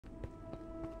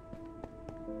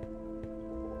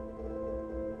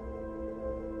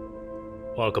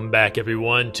Welcome back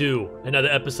everyone to another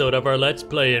episode of our Let's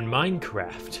Play in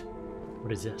Minecraft.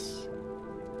 What is this?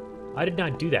 I did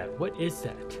not do that. What is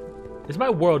that? Is my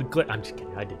world I'm just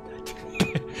kidding, I did that.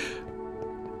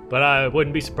 But I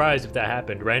wouldn't be surprised if that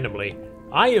happened randomly.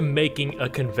 I am making a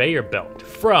conveyor belt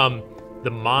from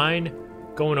the mine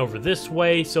going over this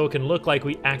way so it can look like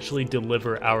we actually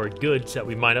deliver our goods that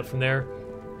we mine up from there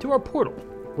to our portal.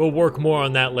 We'll work more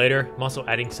on that later. I'm also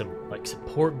adding some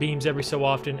support beams every so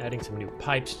often, adding some new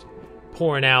pipes,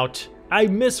 pouring out. I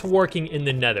miss working in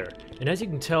the Nether. And as you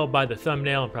can tell by the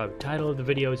thumbnail and probably title of the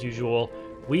video as usual,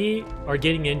 we are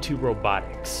getting into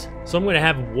robotics. So I'm going to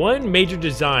have one major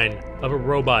design of a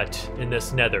robot in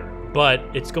this Nether, but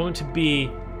it's going to be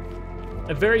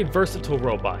a very versatile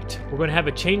robot. We're going to have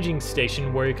a changing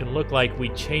station where it can look like we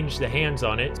change the hands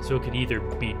on it, so it could either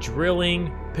be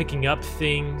drilling, picking up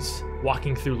things,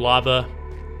 walking through lava.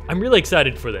 I'm really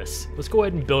excited for this. Let's go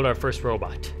ahead and build our first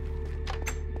robot.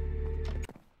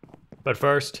 But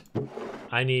first,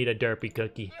 I need a derpy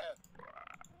cookie.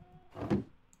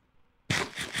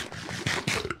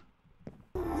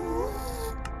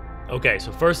 Okay,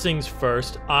 so first things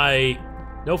first, I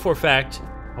know for a fact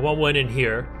I want one in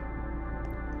here.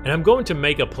 And I'm going to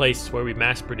make a place where we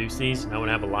mass produce these, and I want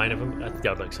to have a line of them. I think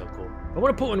that would look so cool. I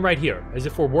want to put one right here, as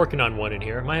if we're working on one in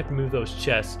here. I might have to move those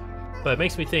chests, but it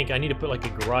makes me think I need to put like a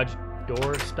garage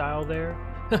door style there.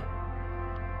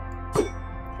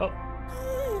 Oh.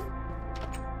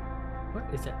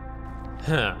 What is that?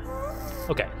 Huh.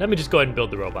 Okay, let me just go ahead and build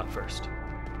the robot first.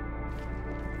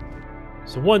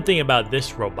 So one thing about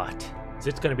this robot is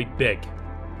it's going to be big.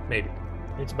 Maybe.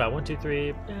 It's about 1, 2,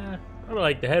 3, probably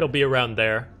like the head will be around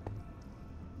there.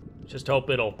 Just hope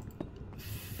it'll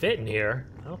fit in here.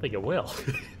 I don't think it will.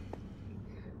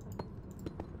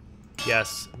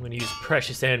 Yes, I'm going to use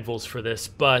precious anvils for this,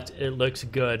 but it looks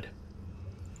good.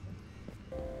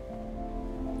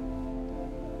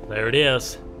 There it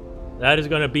is. That is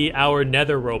going to be our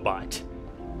Nether robot.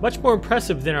 Much more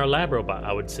impressive than our lab robot,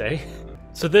 I would say.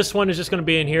 So this one is just going to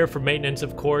be in here for maintenance,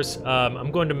 of course.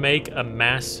 I'm going to make a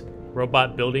mass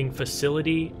robot building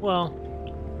facility. Well,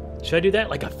 should I do that?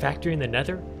 Like a factory in the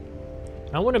Nether?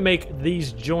 I want to make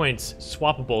these joints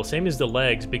swappable, same as the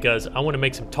legs, because I want to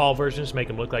make some tall versions, make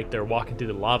them look like they're walking through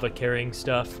the lava carrying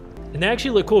stuff. And they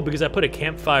actually look cool because I put a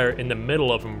campfire in the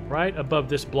middle of them, right above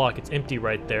this block. It's empty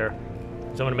right there.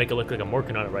 So I want to make it look like I'm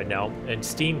working on it right now. And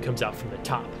steam comes out from the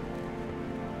top.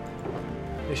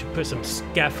 I should put some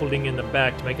scaffolding in the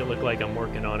back to make it look like I'm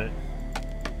working on it.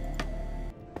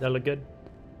 Does that look good?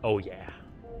 Oh yeah.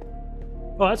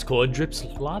 Oh, that's cool. It drips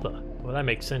lava. Well, that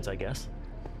makes sense, I guess.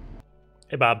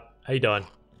 Hey, Bob. How you doing?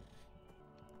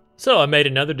 So I made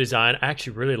another design. I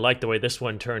actually really like the way this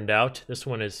one turned out. This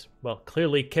one is, well,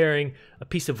 clearly carrying a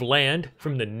piece of land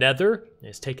from the Nether.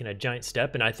 It's taking a giant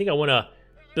step, and I think I want to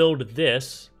build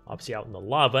this, obviously out in the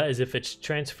lava, as if it's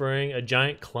transferring a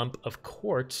giant clump of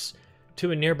quartz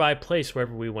to a nearby place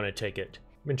wherever we want to take it.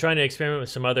 I've been trying to experiment with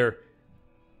some other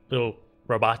little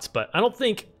robots, but I don't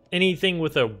think anything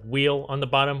with a wheel on the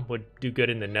bottom would do good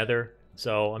in the Nether.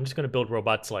 So I'm just going to build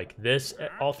robots like this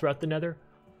all throughout the Nether.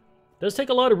 It does take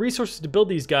a lot of resources to build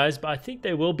these guys, but I think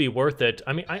they will be worth it.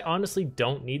 I mean, I honestly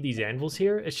don't need these anvils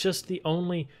here. It's just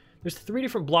there's 3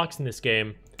 different blocks in this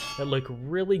game that look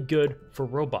really good for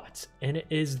robots. And it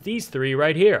is these 3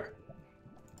 right here.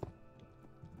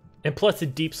 And plus the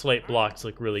deep slate blocks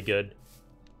look really good.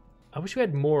 I wish we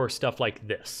had more stuff like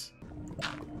this.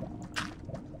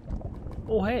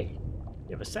 Oh, hey,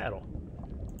 you have a saddle.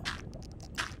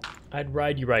 I'd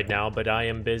ride you right now, but I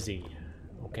am busy.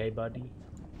 Okay, buddy?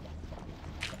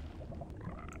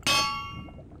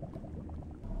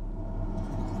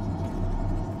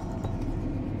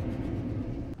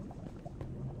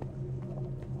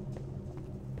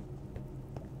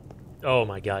 Oh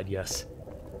my god, yes.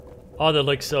 Oh, that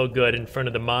looks so good in front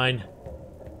of the mine.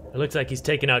 It looks like he's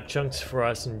taking out chunks for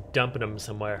us and dumping them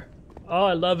somewhere. Oh,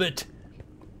 I love it.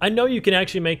 I know you can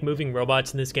actually make moving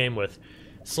robots in this game with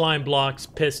slime blocks,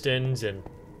 pistons, and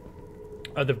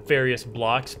other various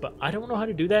blocks, but I don't know how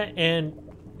to do that, and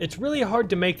it's really hard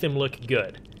to make them look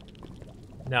good.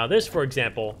 Now this, for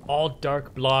example, all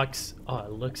dark blocks. Oh,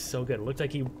 it looks so good. It looks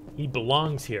like he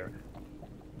belongs here.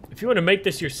 If you want to make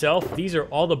this yourself, these are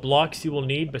all the blocks you will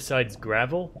need besides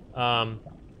gravel.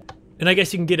 And I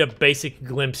guess you can get a basic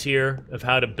glimpse here of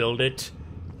how to build it.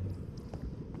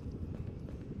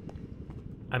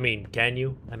 I mean, can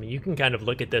you? I mean, you can kind of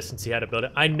look at this and see how to build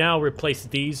it. I now replace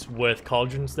these with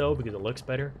cauldrons, though, because it looks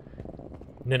better.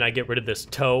 And then I get rid of this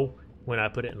toe when I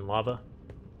put it in lava.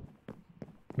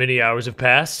 Many hours have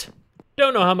passed.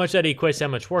 Don't know how much that equates to how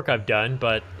much work I've done,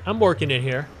 but I'm working in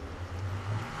here.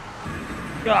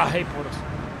 Ah, I hate portals.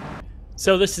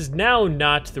 So this is now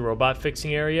not the robot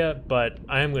fixing area, but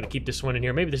I am going to keep this one in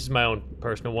here. Maybe this is my own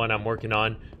personal one I'm working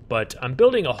on, but I'm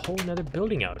building a whole nother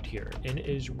building out here, and it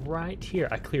is right here.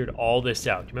 I cleared all this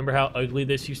out. Remember how ugly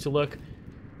this used to look?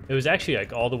 It was actually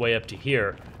like all the way up to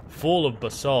here, full of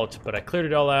basalt, but I cleared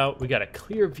it all out. We got a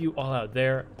clear view all out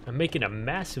there. I'm making a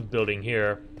massive building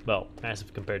here. Well,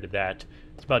 massive compared to that.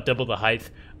 It's about double the height.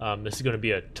 This is going to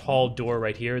be a tall door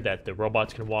right here that the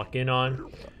robots can walk in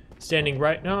on. Standing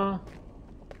right now.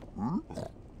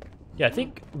 Yeah, I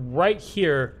think right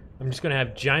here, I'm just going to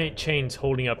have giant chains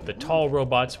holding up the tall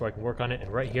robots where I can work on it.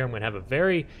 And right here, I'm going to have a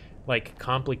very, like,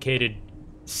 complicated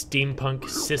steampunk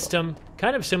system.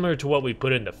 Kind of similar to what we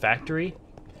put in the factory.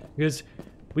 Because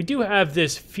we do have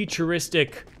this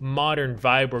futuristic, modern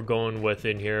vibe we're going with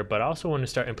in here. But I also want to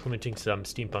start implementing some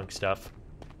steampunk stuff.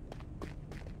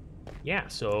 Yeah,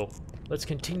 so let's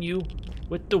continue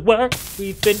with the work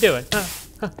we've been doing.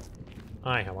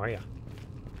 Hi, how are you?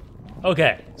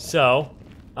 Okay, so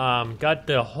got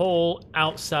the whole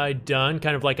outside done,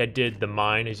 kind of like I did the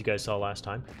mine, as you guys saw last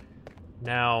time.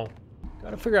 Now,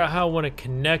 gotta figure out how I want to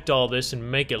connect all this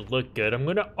and make it look good. I'm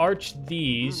gonna arch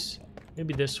these,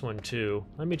 maybe this one too.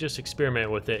 Let me just experiment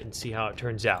with it and see how it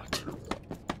turns out.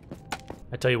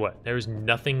 I tell you what, there's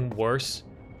nothing worse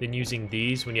than using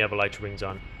these when you have elytra rings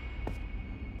on.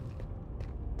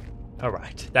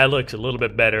 Alright, that looks a little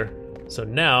bit better. So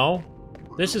now,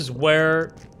 this is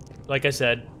where, like I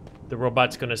said, the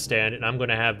robot's gonna stand, and I'm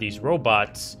gonna have these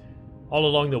robots all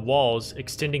along the walls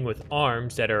extending with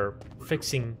arms that are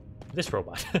fixing this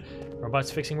robot.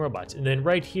 Robots fixing robots. And then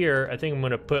right here, I think I'm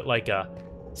gonna put like a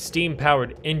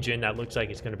steam-powered engine that looks like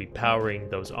it's gonna be powering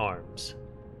those arms.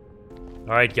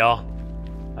 Alright, y'all.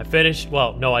 I finished,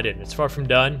 well, no I didn't. It's far from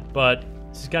done, but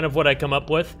this is kind of what I come up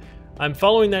with. I'm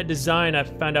following that design I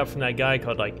found out from that guy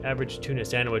called like Average Tuna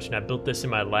Sandwich, and I built this in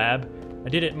my lab. I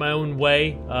did it my own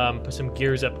way, put some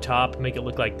gears up top, make it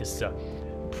look like this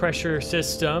pressure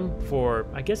system for,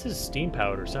 I guess it's steam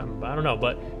powered or something, I don't know,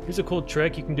 but here's a cool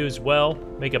trick you can do as well.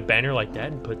 Make a banner like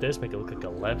that and put this, make it look like a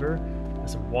lever,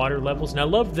 some water levels. And I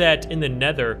love that in the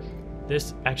Nether,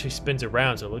 this actually spins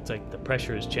around, so it looks like the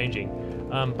pressure is changing.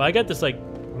 But I got this like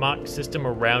mock system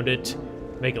around it,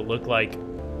 make it look like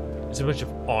there's a bunch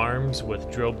of arms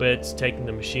with drill bits taking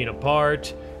the machine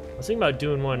apart. I was thinking about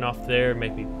doing one off there,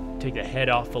 maybe take the head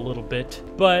off a little bit,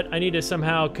 but I need to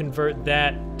somehow convert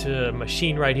that to a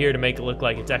machine right here to make it look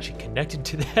like it's actually connected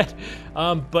to that.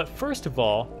 But first of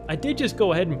all, I did just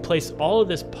go ahead and place all of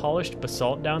this polished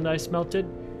basalt down that I smelted,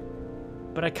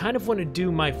 but I kind of want to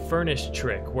do my furnace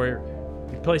trick where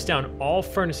you place down all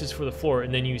furnaces for the floor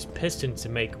and then use pistons to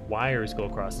make wires go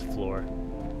across the floor.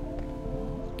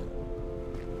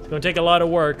 It's going to take a lot of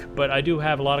work, but I do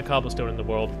have a lot of cobblestone in the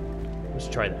world. Let's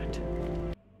try that.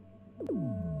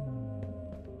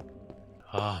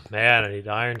 Oh man, I need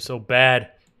iron so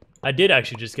bad. I did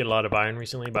actually just get a lot of iron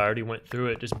recently, but I already went through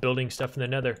it just building stuff in the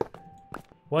Nether.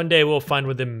 One day we'll find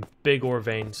one of them big ore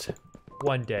veins.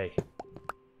 One day.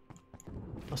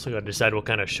 Also gotta decide what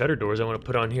kind of shutter doors I want to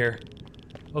put on here.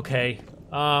 Okay,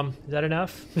 is that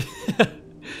enough?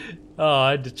 Oh,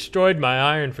 I destroyed my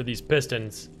iron for these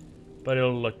pistons, but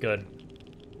it'll look good.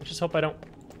 I just hope I don't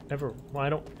ever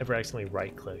accidentally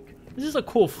right click. This is a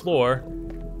cool floor.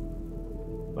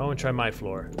 I want to try my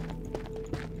floor.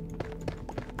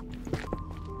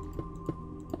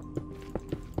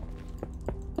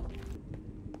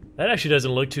 That actually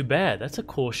doesn't look too bad. That's a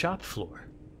cool shop floor.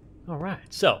 All right,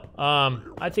 so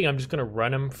I think I'm just gonna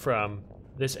run them from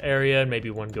this area, and maybe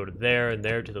one go to there and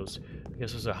there to those. I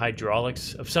guess those are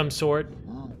hydraulics of some sort.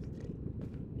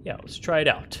 Yeah, let's try it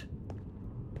out.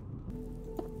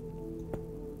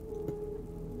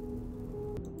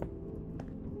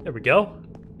 There we go.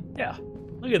 Yeah.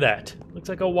 Look at that. Looks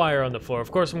like a wire on the floor.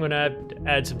 Of course, I'm going to have to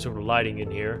add some sort of lighting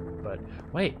in here. But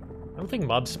wait, I don't think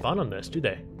mobs spawn on this, do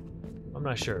they? I'm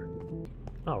not sure.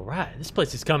 All right, this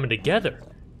place is coming together.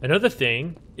 Another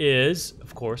thing is,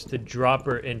 of course, the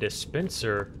dropper and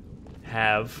dispenser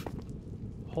have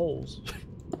holes.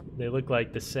 They look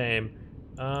like the same.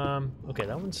 Okay,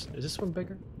 that one's... Is this one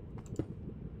bigger?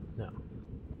 No.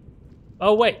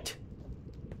 Oh, wait.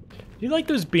 Do you like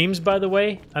those beams, by the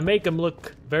way? I make them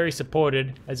look very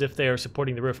supported, as if they are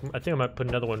supporting the roof. I think I might put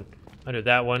another one under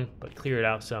that one, but clear it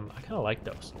out some. I kind of like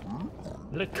those.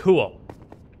 They look cool.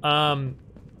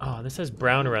 Oh, this has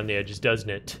brown around the edges, doesn't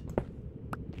it?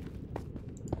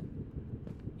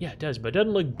 Yeah, it does, but it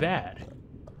doesn't look bad.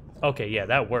 Okay, yeah,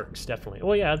 that works, definitely.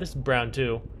 Oh, yeah, this is brown,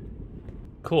 too.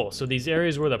 Cool, so these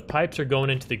areas where the pipes are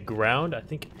going into the ground, I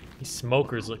think these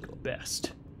smokers look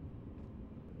best.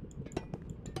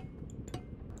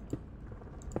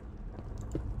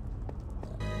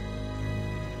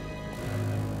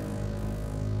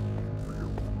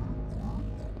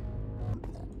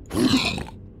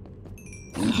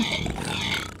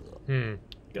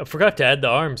 I forgot to add the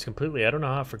arms completely. I don't know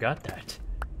how I forgot that.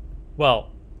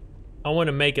 Well, I want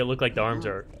to make it look like the arms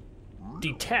are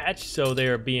detached, so they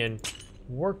are being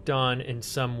worked on in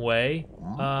some way.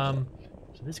 So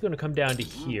this is going to come down to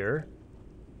here.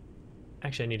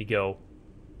 Actually, I need to go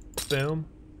boom,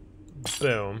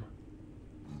 boom.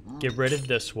 Get rid of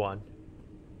this one.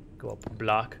 Go up a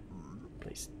block.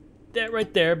 Place that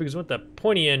right there, because we want the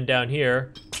pointy end down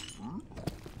here.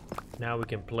 Now we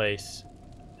can place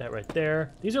that right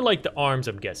there. These are like the arms,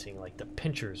 I'm guessing, like the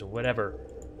pinchers or whatever.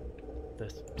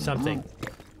 The something.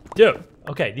 Dude,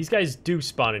 okay, these guys do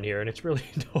spawn in here, and it's really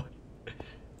annoying.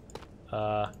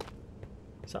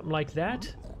 Something like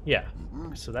that? Yeah.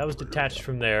 So that was detached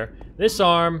from there. This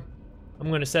arm,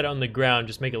 I'm gonna set it on the ground,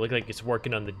 just make it look like it's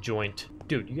working on the joint.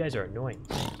 Dude, you guys are annoying.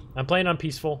 I'm playing on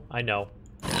peaceful, I know.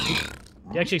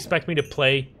 Do you actually expect me to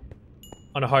play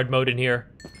on a hard mode in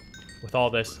here with all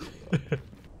this?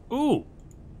 Ooh,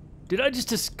 did I just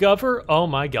discover? Oh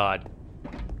my god.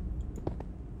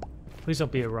 Please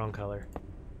don't be a wrong color.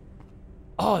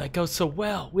 Oh, that goes so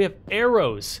well. We have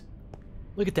arrows.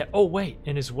 Look at that. Oh wait,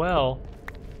 and as well,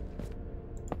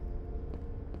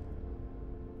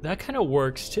 that kind of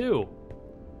works too.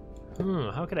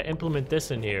 How could I implement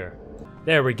this in here?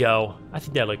 There we go. I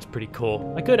think that looks pretty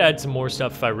cool. I could add some more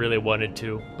stuff if I really wanted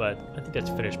to, but I think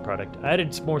that's a finished product. I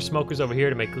added some more smokers over here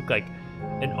to make it look like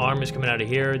an arm is coming out of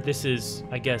here. This is,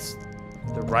 I guess,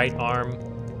 the right arm,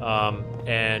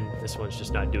 and this one's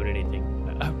just not doing anything.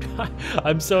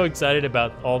 I'm so excited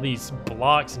about all these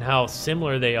blocks and how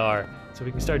similar they are, so we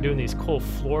can start doing these cool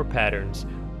floor patterns.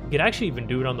 We could actually even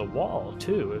do it on the wall,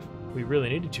 too, if we really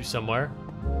needed to somewhere.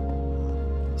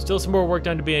 Still some more work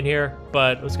done to be in here,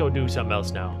 but let's go do something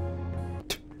else now.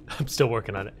 I'm still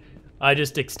working on it. I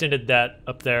just extended that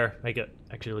up there, make it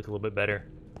actually look a little bit better.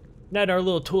 And add our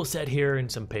little tool set here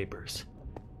and some papers.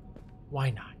 Why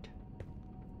not?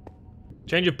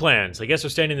 Change of plans. I guess we're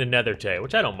staying in the Nether today,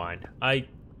 which I don't mind. I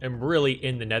am really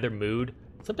in the Nether mood.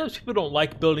 Sometimes people don't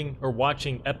like building or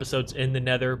watching episodes in the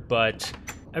Nether, but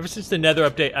ever since the Nether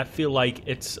update, I feel like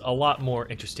it's a lot more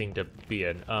interesting to be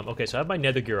in. Okay, so I have my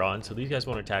Nether gear on, so these guys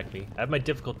won't attack me. I have my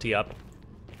difficulty up.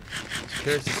 Just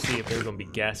curious to see if there's going to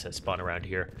be gas that spawn around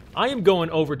here. I am going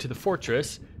over to the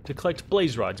fortress to collect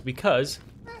blaze rods because,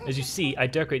 as you see, I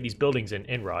decorate these buildings in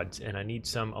end rods, and I need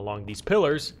some along these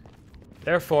pillars.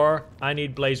 Therefore, I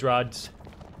need blaze rods.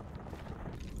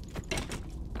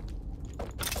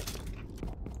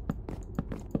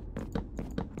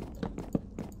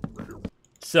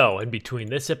 So, in between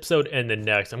this episode and the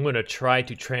next, I'm going to try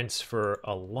to transfer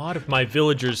a lot of my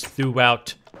villagers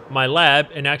throughout my lab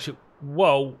and actually,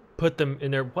 whoa, put them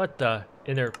in their,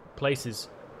 in their places.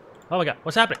 Oh my god,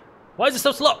 what's happening? Why is it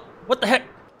so slow? What the heck?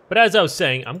 But as I was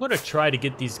saying, I'm going to try to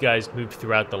get these guys moved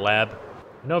throughout the lab.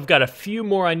 I know I've got a few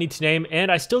more I need to name, and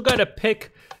I still got to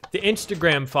pick the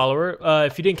Instagram follower.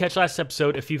 If you didn't catch last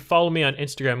episode, if you follow me on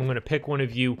Instagram, I'm going to pick one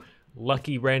of you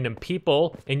lucky random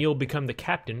people, and you'll become the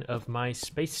captain of my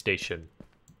space station.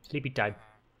 Sleepy time.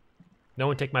 No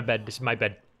one take my bed. This is my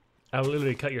bed. I'll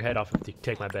literally cut your head off if you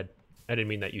take my bed. I didn't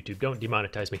mean that, YouTube. Don't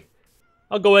demonetize me.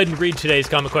 I'll go ahead and read today's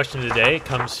comment question of the day. It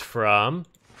comes from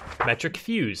Metric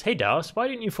Fuse. Hey Dallas, why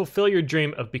didn't you fulfill your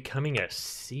dream of becoming a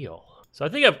SEAL? So I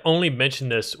think I've only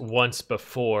mentioned this once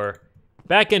before.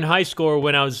 Back in high school, or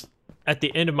when I was at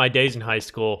the end of my days in high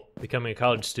school, becoming a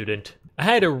college student, I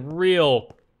had a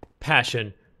real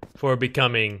passion for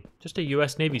becoming just a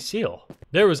US Navy SEAL.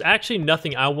 There was actually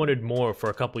nothing I wanted more for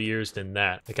a couple years than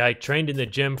that. Like, I trained in the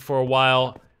gym for a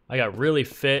while, I got really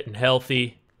fit and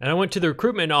healthy, and I went to the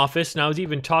recruitment office and I was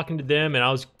even talking to them and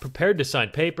I was prepared to sign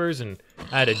papers and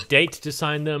I had a date to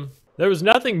sign them. There was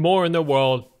nothing more in the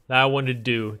world that I wanted to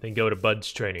do than go to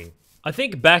BUD/S training. I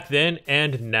think back then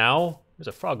and now, there's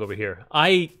a frog over here.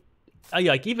 I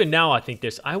like, even now I think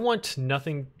this, I want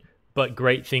nothing but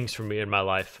great things for me in my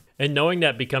life. And knowing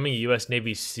that becoming a US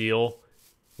Navy SEAL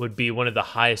would be one of the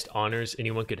highest honors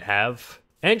anyone could have,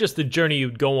 and just the journey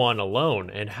you'd go on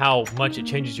alone and how much it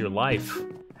changes your life,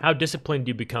 how disciplined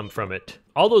you become from it.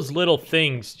 All those little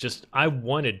things just I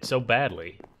wanted so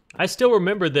badly. I still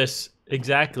remember this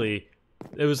exactly.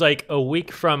 It was like a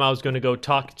week from I was going to go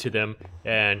talk to them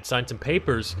and sign some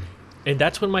papers, and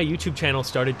that's when my YouTube channel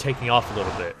started taking off a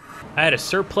little bit. I had a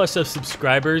surplus of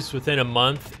subscribers within a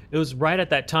month. It was right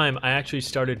at that time I actually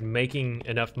started making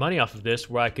enough money off of this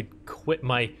where I could quit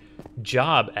my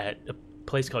job at a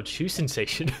place called Shoe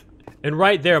Sensation. And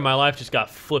right there, my life just got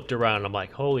flipped around. I'm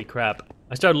like, holy crap.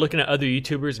 I started looking at other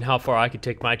YouTubers and how far I could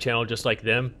take my channel just like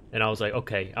them. And I was like,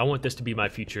 okay, I want this to be my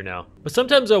future now. But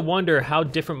sometimes I wonder how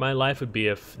different my life would be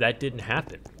if that didn't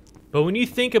happen. But when you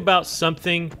think about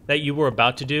something that you were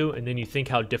about to do, and then you think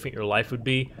how different your life would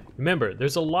be, remember,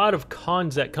 there's a lot of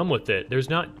cons that come with it. It's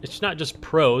not just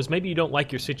pros. Maybe you don't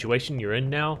like your situation you're in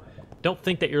now. Don't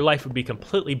think that your life would be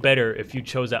completely better if you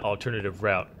chose that alternative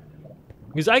route.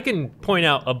 Because I can point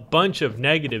out a bunch of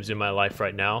negatives in my life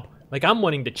right now. Like, I'm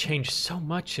wanting to change so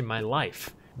much in my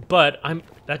life. But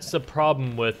that's the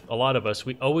problem with a lot of us.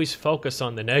 We always focus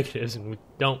on the negatives and we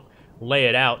don't lay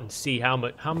it out and see how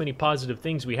many positive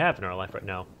things we have in our life right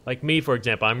now. Like me, for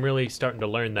example, I'm really starting to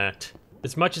learn that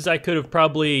as much as I could have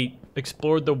probably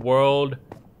explored the world,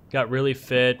 got really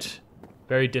fit,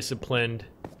 very disciplined,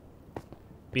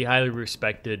 be highly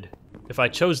respected, if I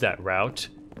chose that route,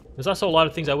 there's also a lot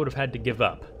of things I would have had to give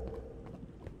up.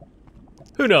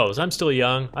 Who knows? I'm still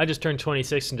young. I just turned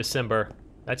 26 in December.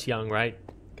 That's young, right?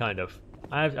 Kind of.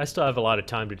 I still have a lot of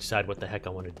time to decide what the heck I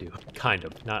want to do. Kind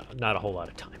of. Not a whole lot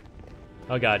of time.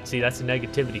 Oh god, see, that's the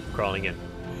negativity crawling in.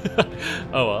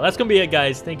 Oh well, that's gonna be it,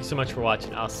 guys. Thank you so much for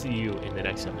watching. I'll see you in the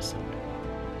next episode.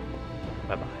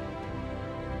 Bye-bye.